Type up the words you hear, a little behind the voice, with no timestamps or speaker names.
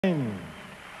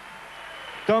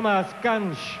Thomas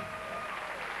Kanch,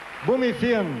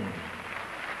 Bumifirn.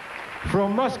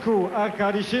 From Moscow,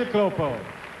 Arkady Schildkloper.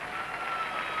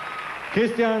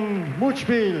 Christian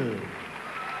Mutspiel,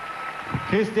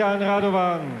 Christian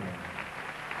Radovan,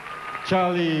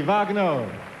 Charlie Wagner,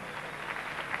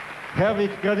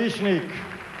 Herwig Gradischnik,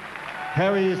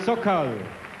 Harry Sokal,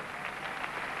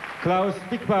 Klaus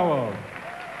Dickbauer,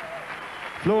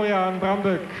 Florian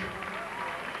Bramböck,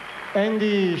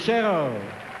 Andy Scherer.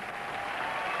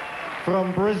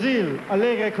 From Brazil,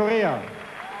 Alegre Correa,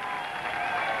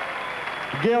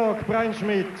 Georg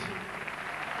Breinschmidt,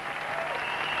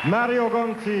 Mario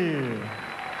Gonzi,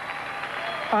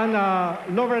 Anna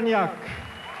Loverniak,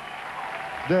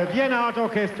 the Vienna Art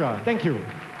Orchestra. Thank you.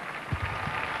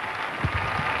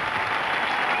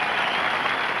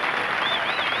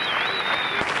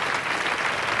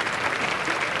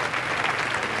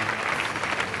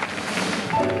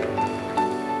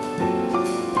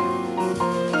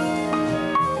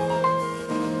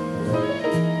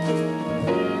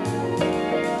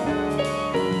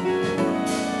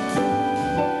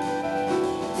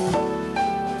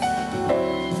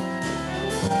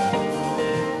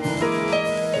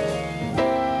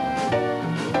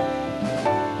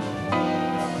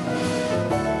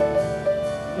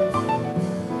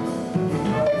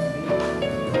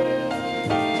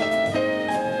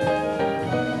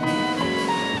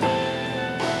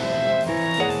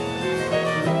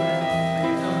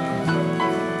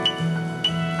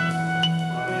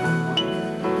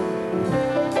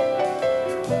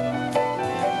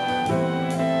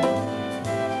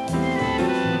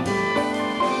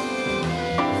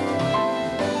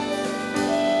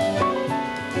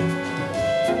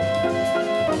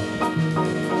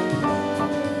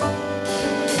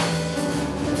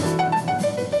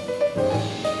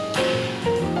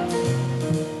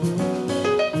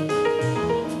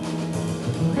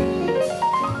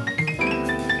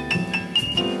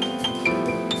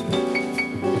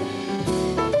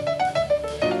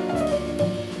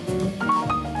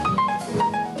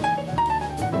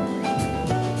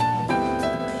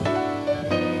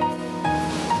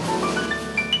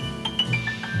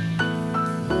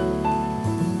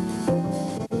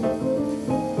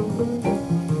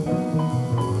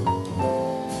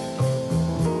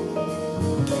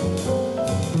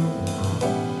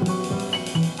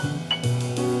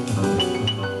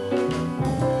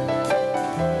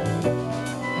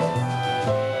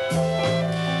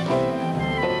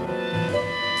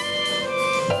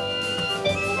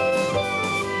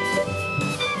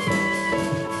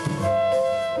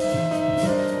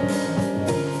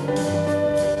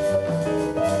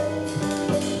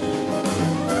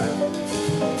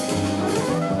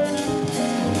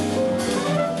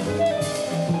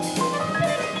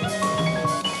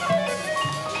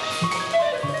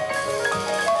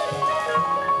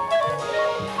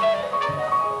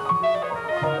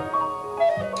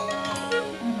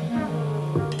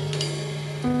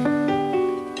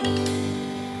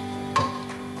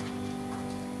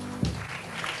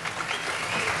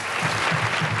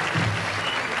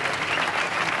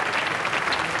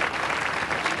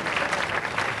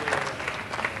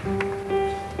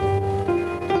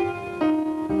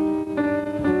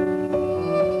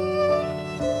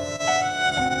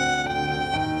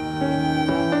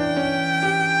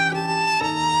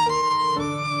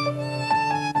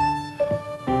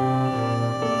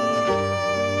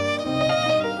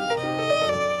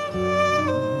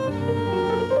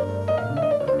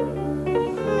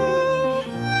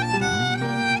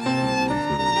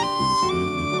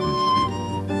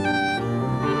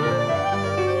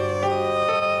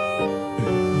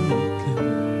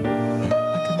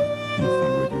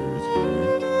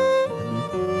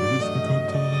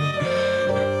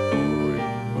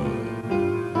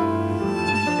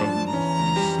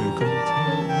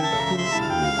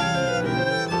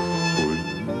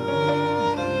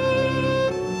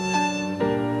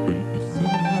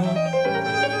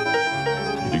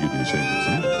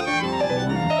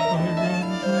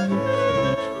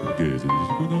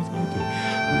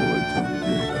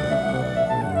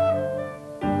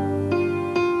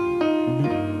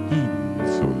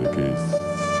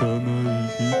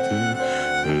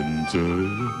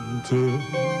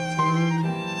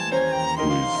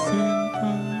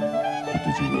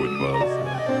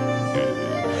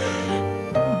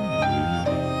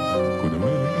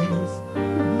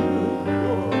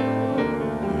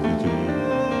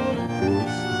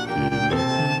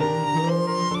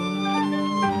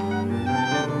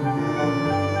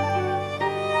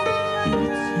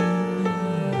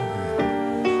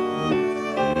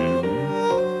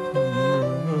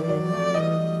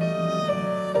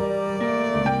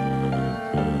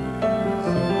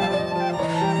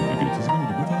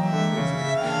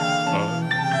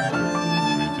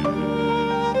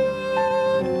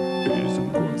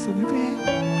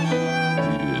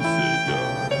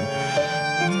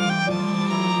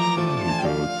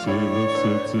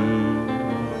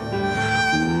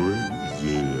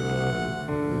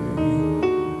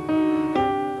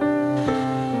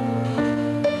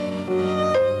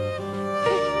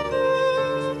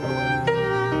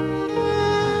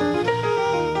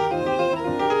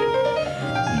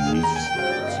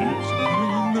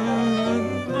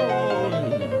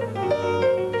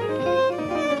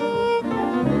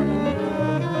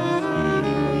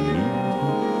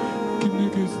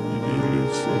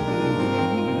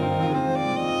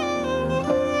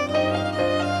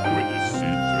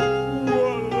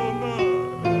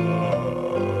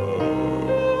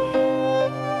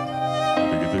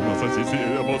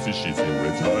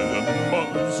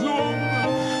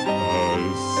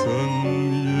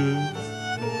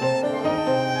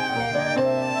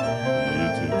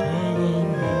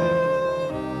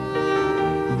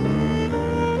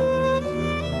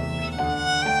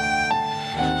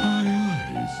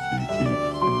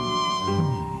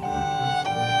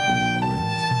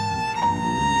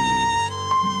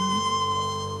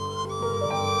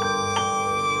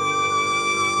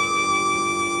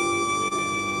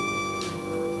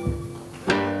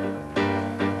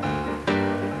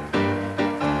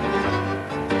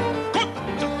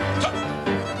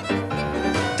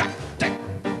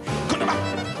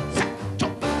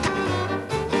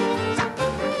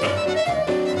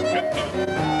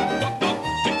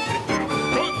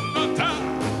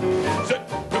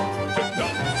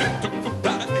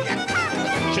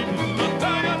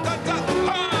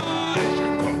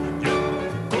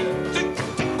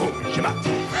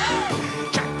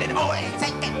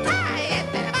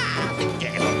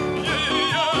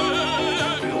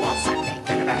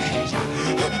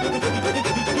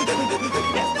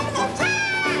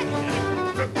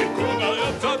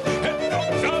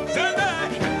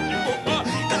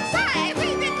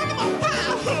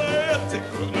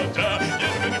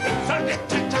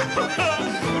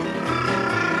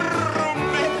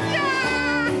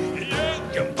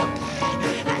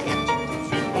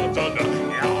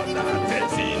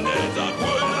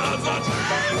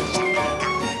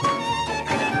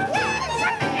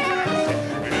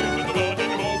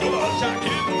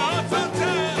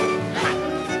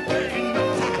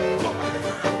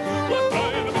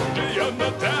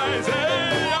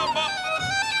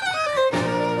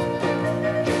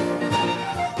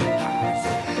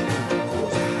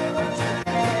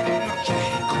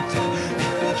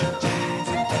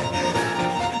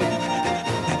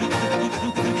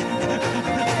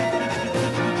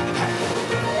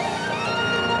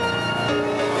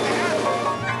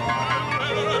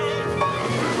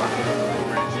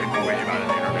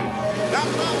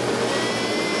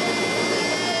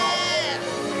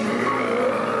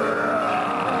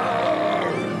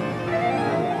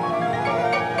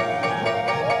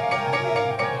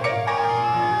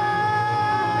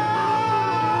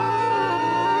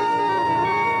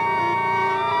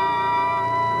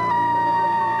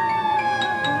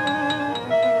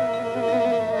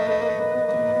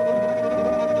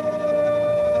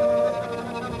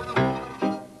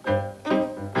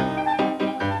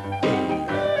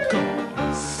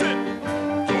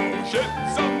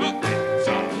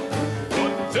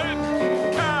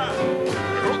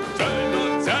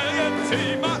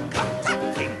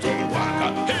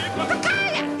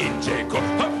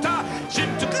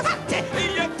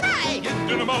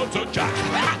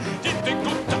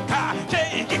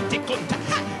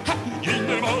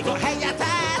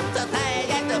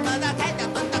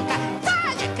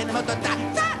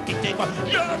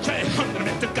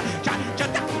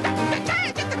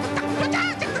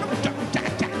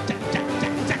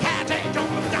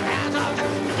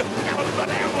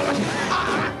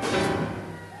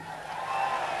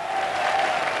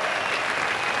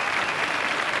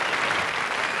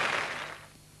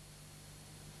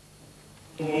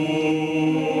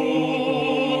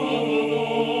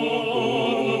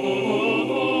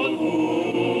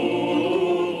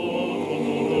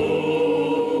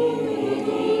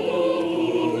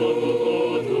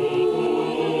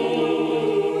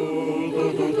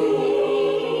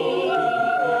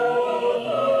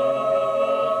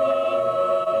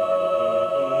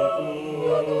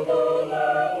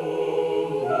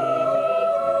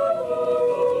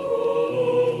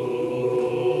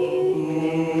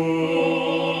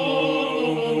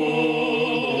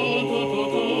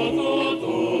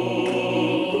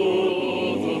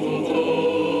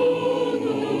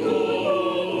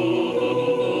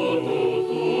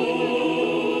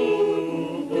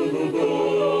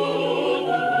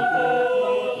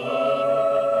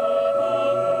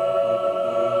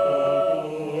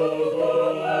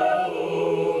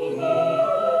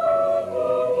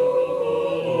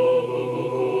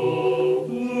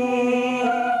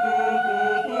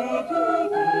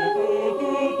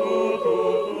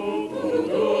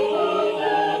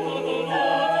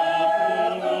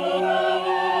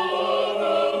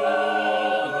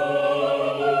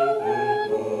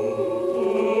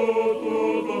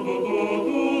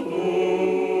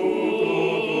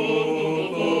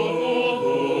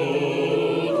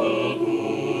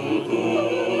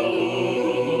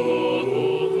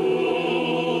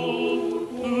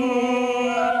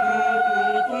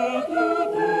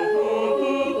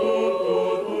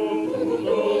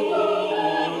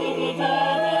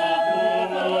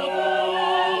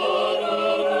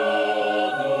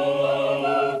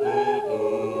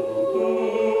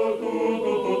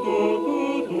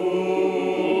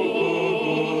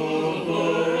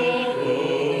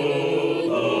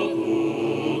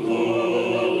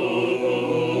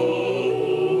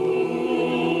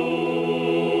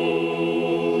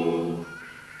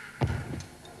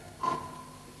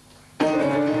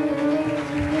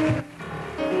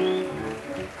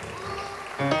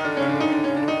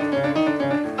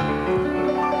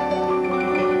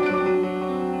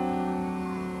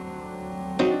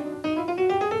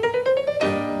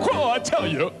 tell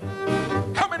you?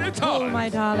 How many times? Oh, my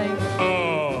darling.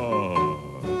 Oh,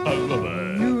 I love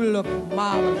it. You look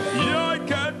marvelous. Yeah, I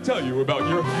can't tell you about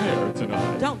your hair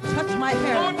tonight. Don't touch my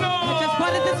hair. Oh, no! I just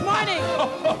bought it this morning.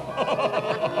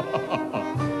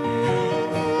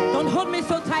 Don't hold me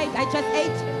so tight. I just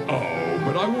ate. Oh,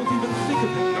 but I won't even think of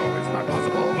it. No, it's not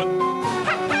possible. But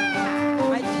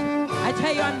I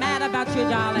tell you, I'm mad about you,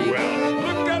 darling. well,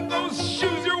 look at those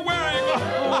shoes you're wearing.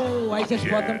 Oh, I just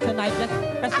bought them tonight,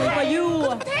 especially for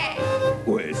you.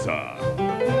 Wait, sir.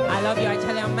 I love you. I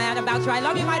tell you, I'm mad about you. I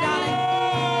love you, my darling.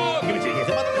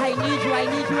 I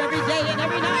need you every day and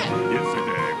every night.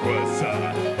 Yesterday was,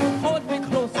 Hold me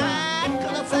closer.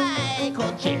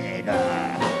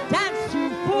 Dance, you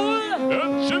fool.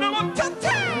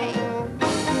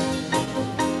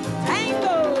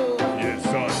 Tango. Yes,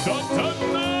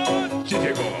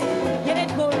 Get it,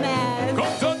 Gomez.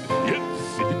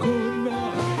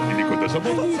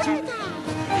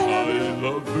 I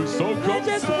love you so I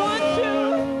just want you.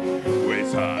 Wait,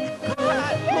 sir.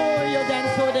 Oh, you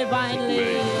dance so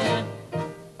divinely.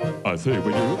 I say,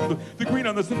 when you the queen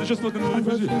on the center just looking at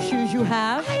Those new shoes you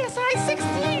have. Yes, size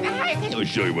 16. I'll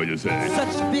show you what you say.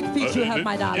 Such big feet you have,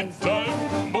 my darling. It's time.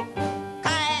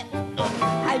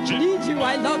 I need you.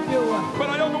 I love you. But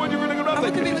I don't know what you're really I want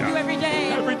to be with you every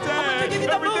day. Every day. I want to give you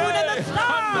the moon and the stars.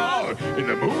 I know. In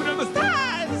the moon and the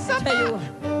stars. I tell you,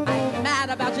 I'm mad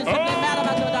about you. Simply mad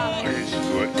about you, darling.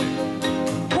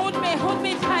 Hold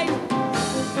me tight.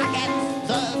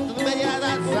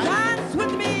 Dance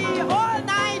with me all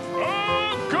night.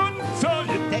 Oh, couldn't tell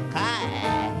you.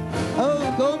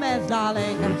 Oh, Gomez,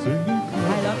 darling.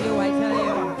 I love you, I tell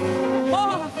you.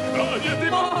 Oh,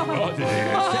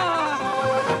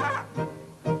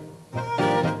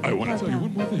 I want to tell you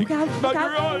one more thing. About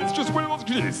your eyes, just one of those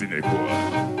kids in there.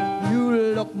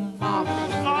 you look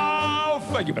marvelous. Oh,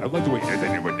 thank you, but I'd like to wait. I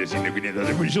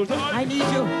I need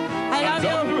you. I love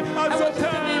you. I want you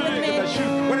to be with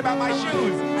me. What about my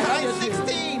shoes? Size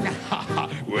 16.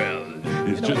 Well,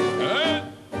 it's just...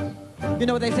 You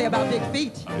know what they say about big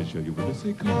feet? I show you what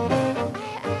they say.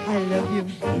 I love you.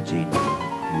 Eugene.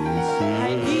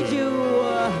 I need you.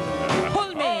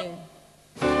 Hold me.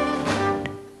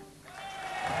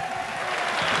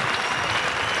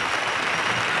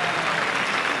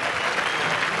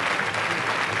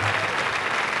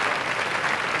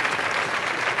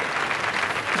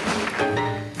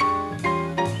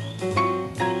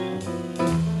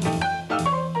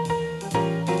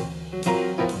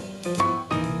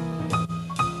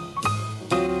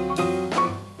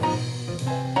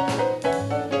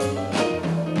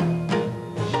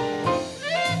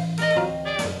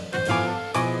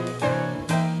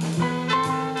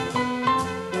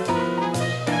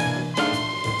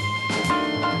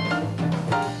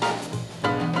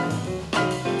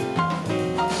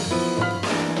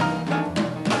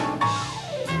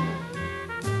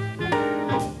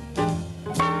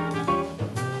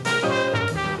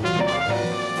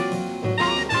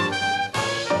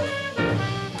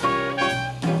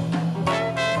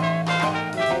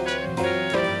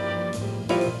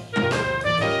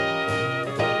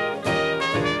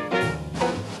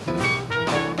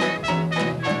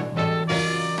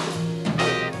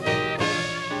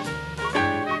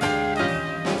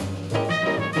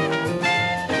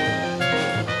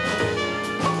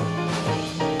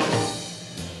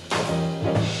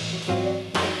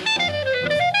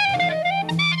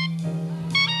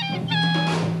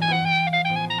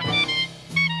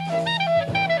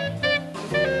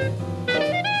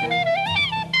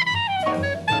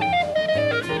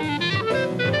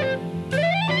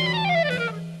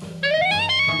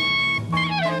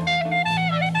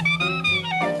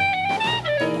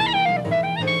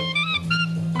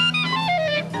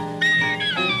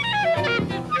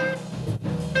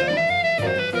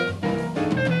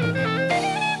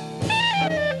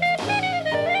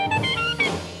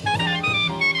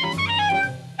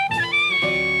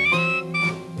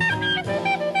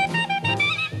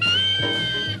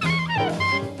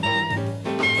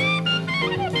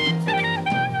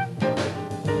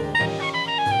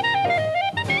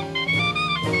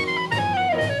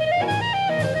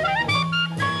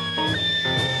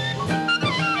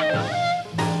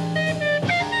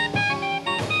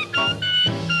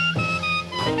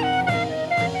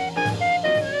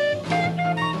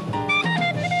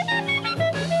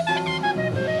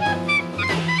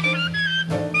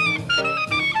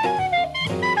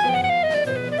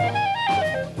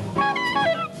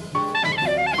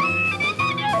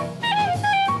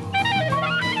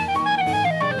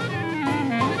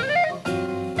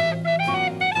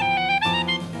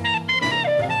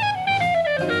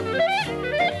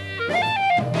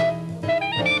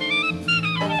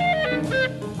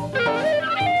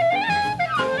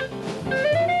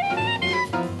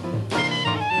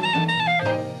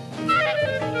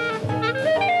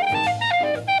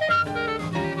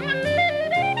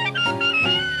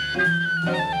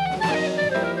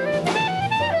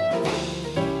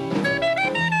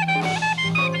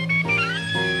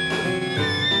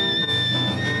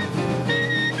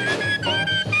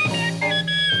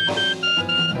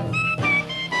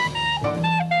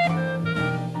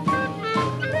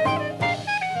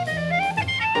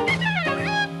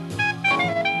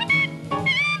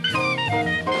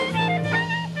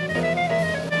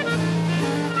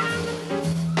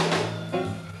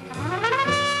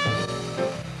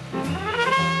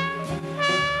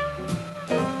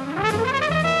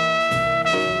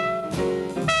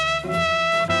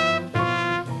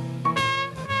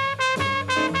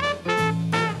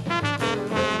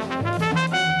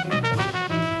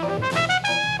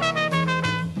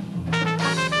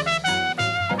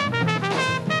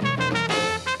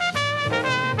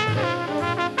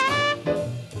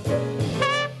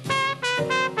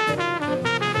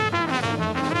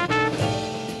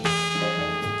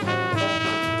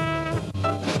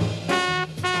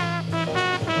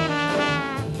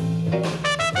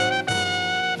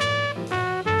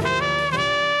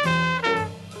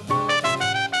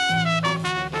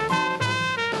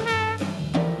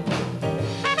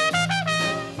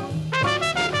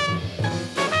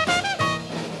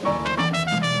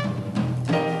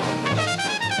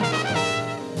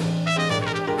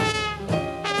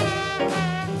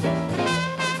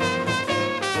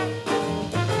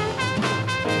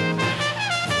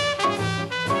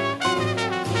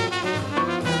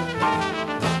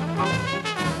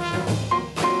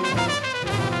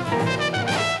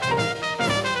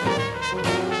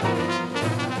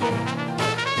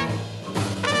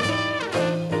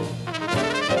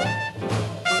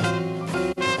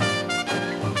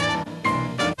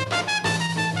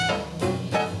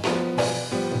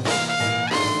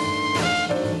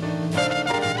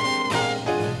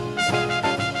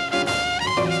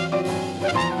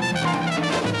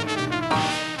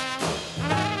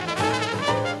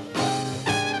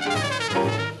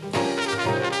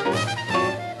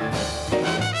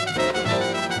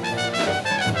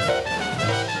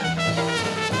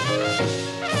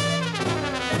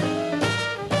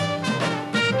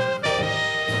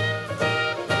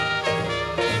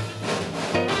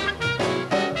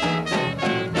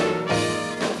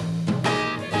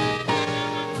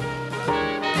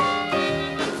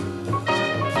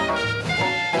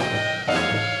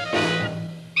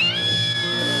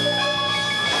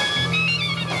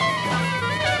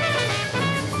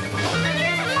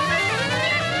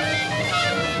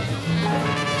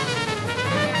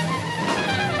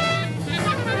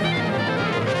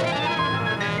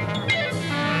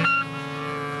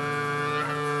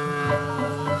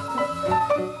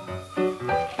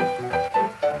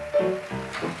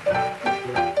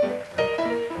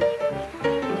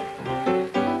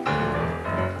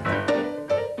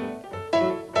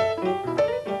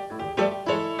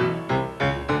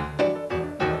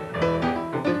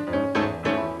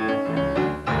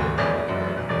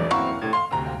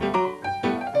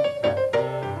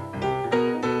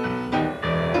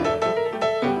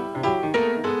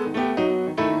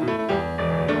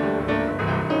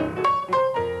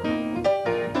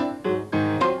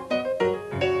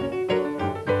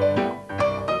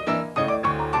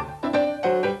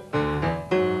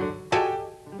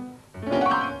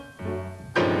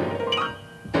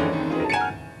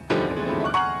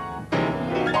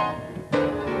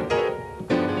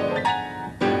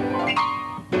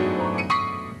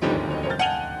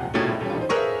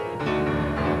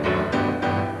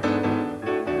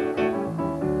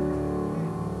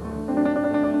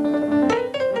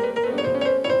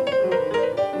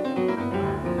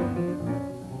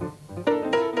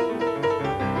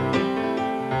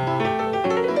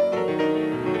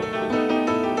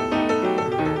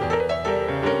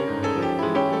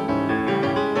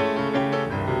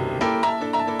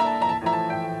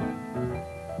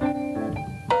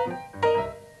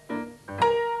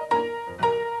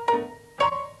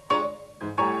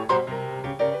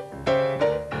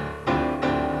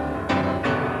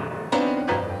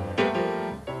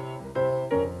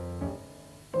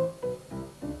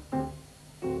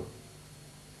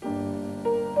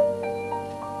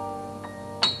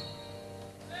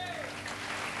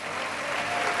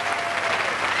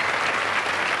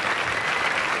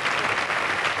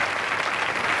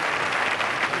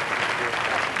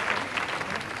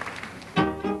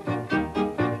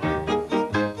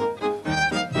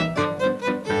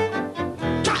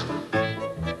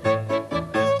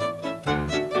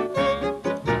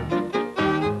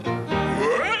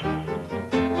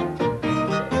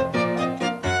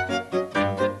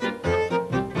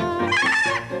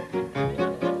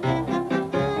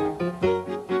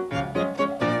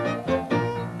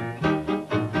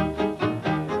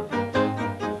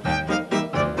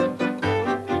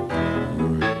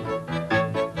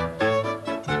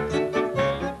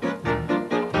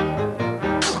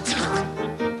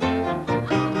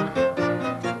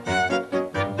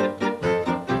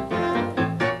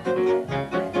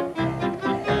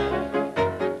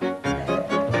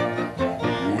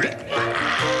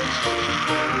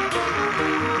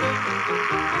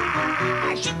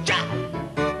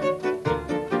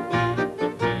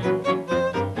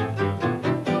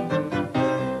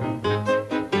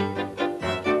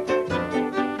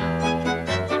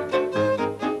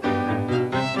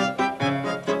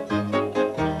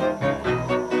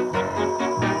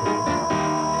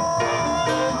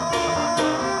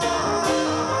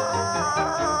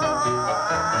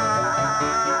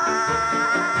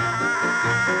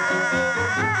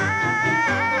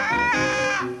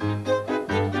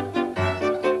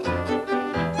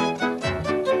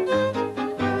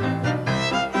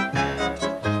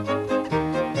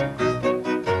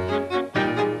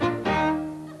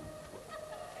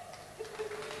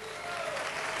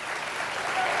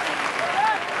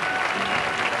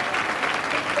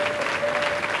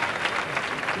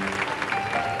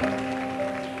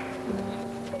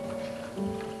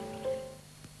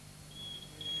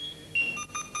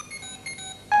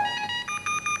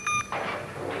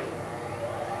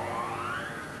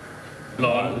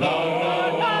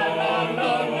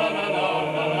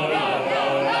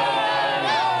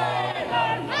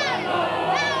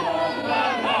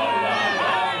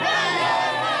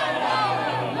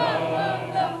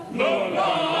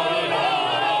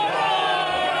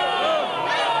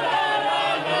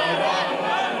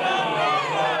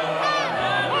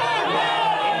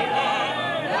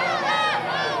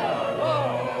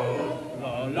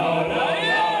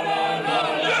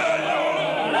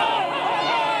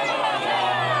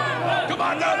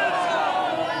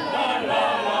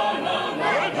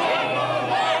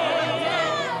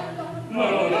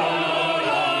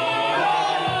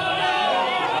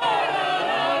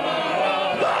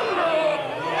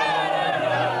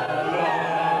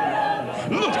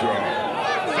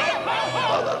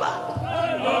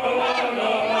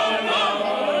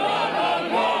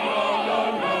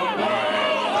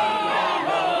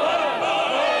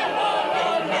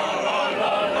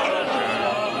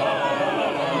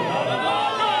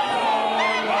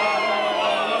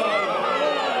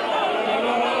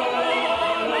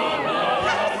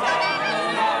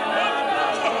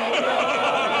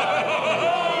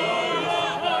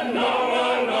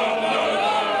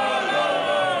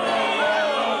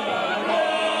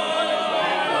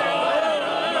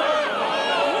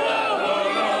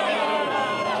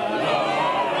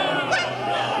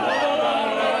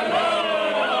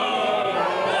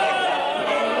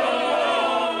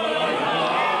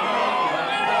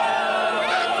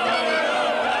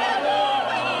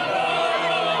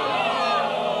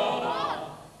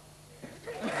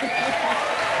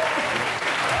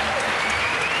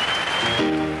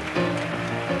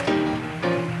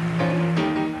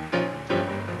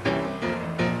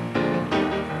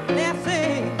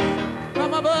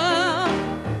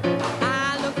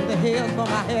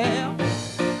 I have.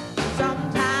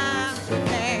 Sometimes you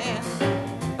can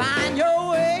find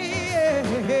your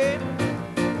way.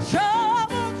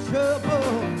 Trouble,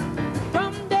 trouble,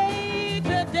 from day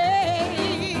to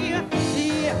day.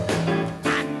 Yeah,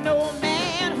 I know a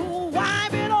man who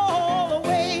wipe it all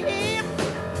away.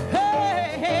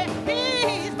 Hey,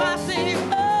 he's my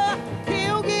Savior.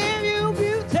 He'll give you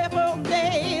beautiful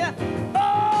days.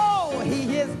 Oh,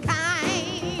 he is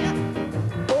kind.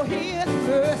 Oh, he is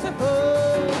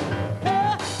merciful.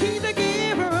 He's a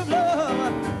giver of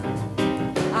love.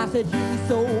 I said he's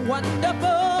so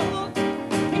wonderful.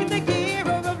 He's a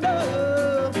giver of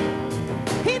love.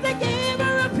 He's a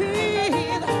giver of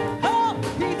peace. Oh,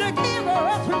 he's a giver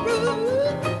of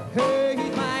truth. Hey,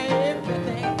 he's my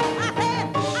everything. I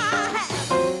have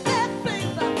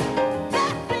blessings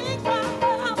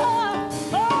from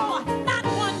above. Oh, not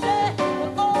one day,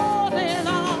 but all day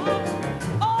long.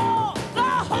 Oh, the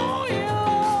whole year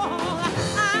long.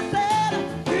 I said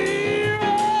he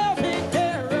will take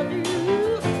care of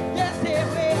you. Yes, he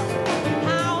will.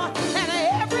 How and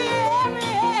every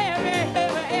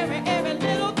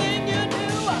little thing you do,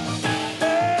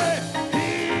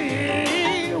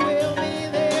 he will be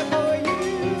there for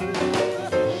you.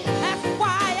 That's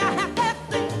why I have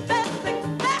blessings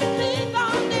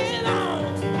all day long.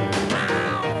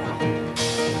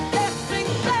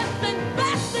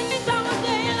 Blessings all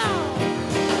day long.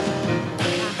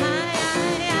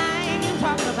 I ain't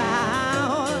talking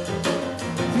about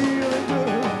feeling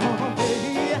good for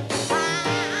me.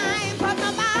 I ain't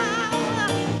talking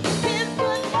about his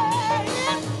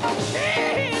goodness.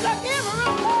 He's a giver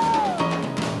of love.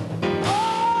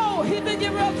 Oh, he's a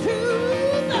giver of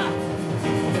truth.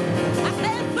 I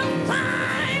said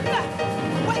sometimes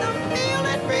when I'm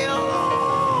feeling real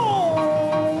low,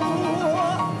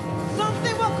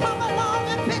 something will come along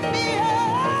and pick me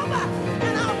up,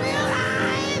 and I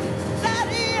realize that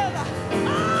is,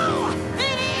 oh,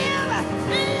 it is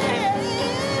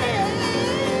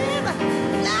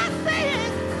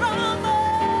nothing from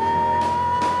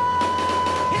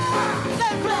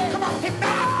come on, hit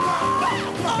back.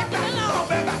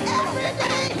 Every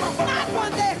day, not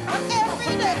one day, but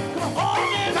every day. All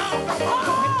day long.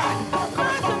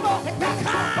 Merciful,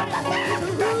 kind,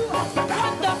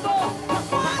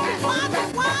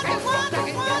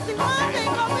 wonderful, wanting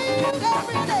for me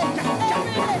every day.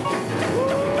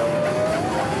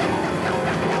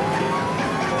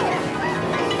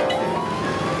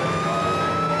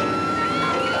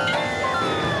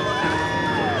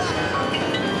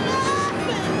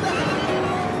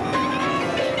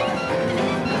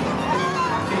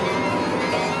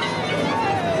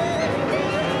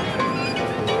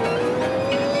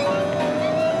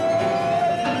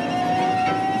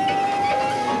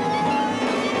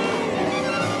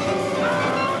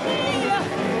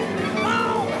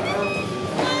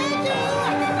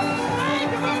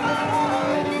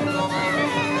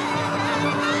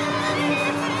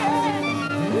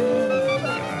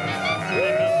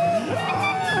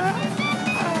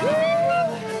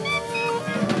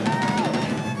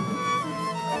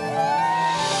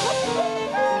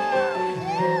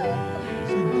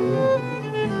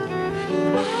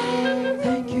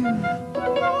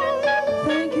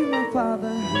 Thank you, my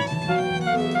Father.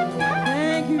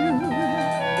 Thank you.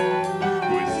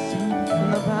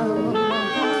 From the bottom of my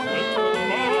heart,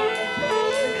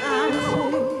 I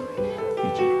say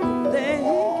thank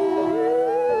you.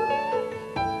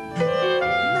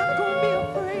 Not gonna be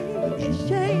afraid,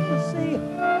 ashamed to say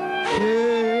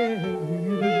Thank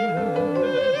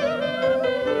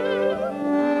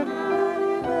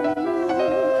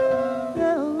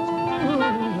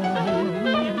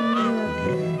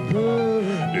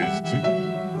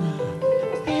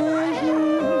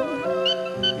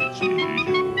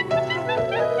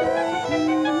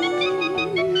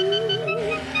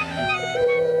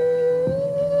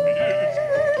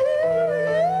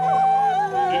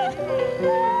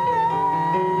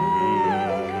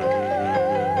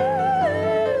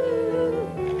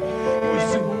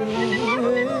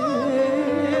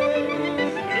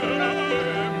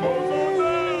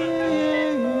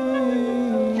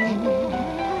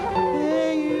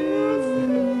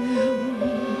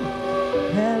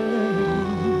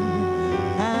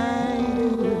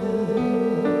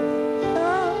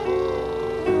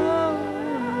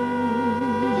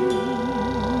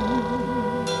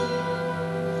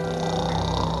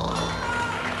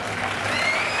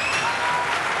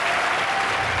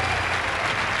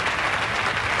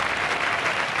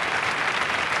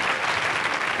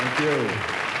you.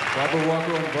 Barbara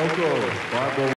Walker on vocals. Barbara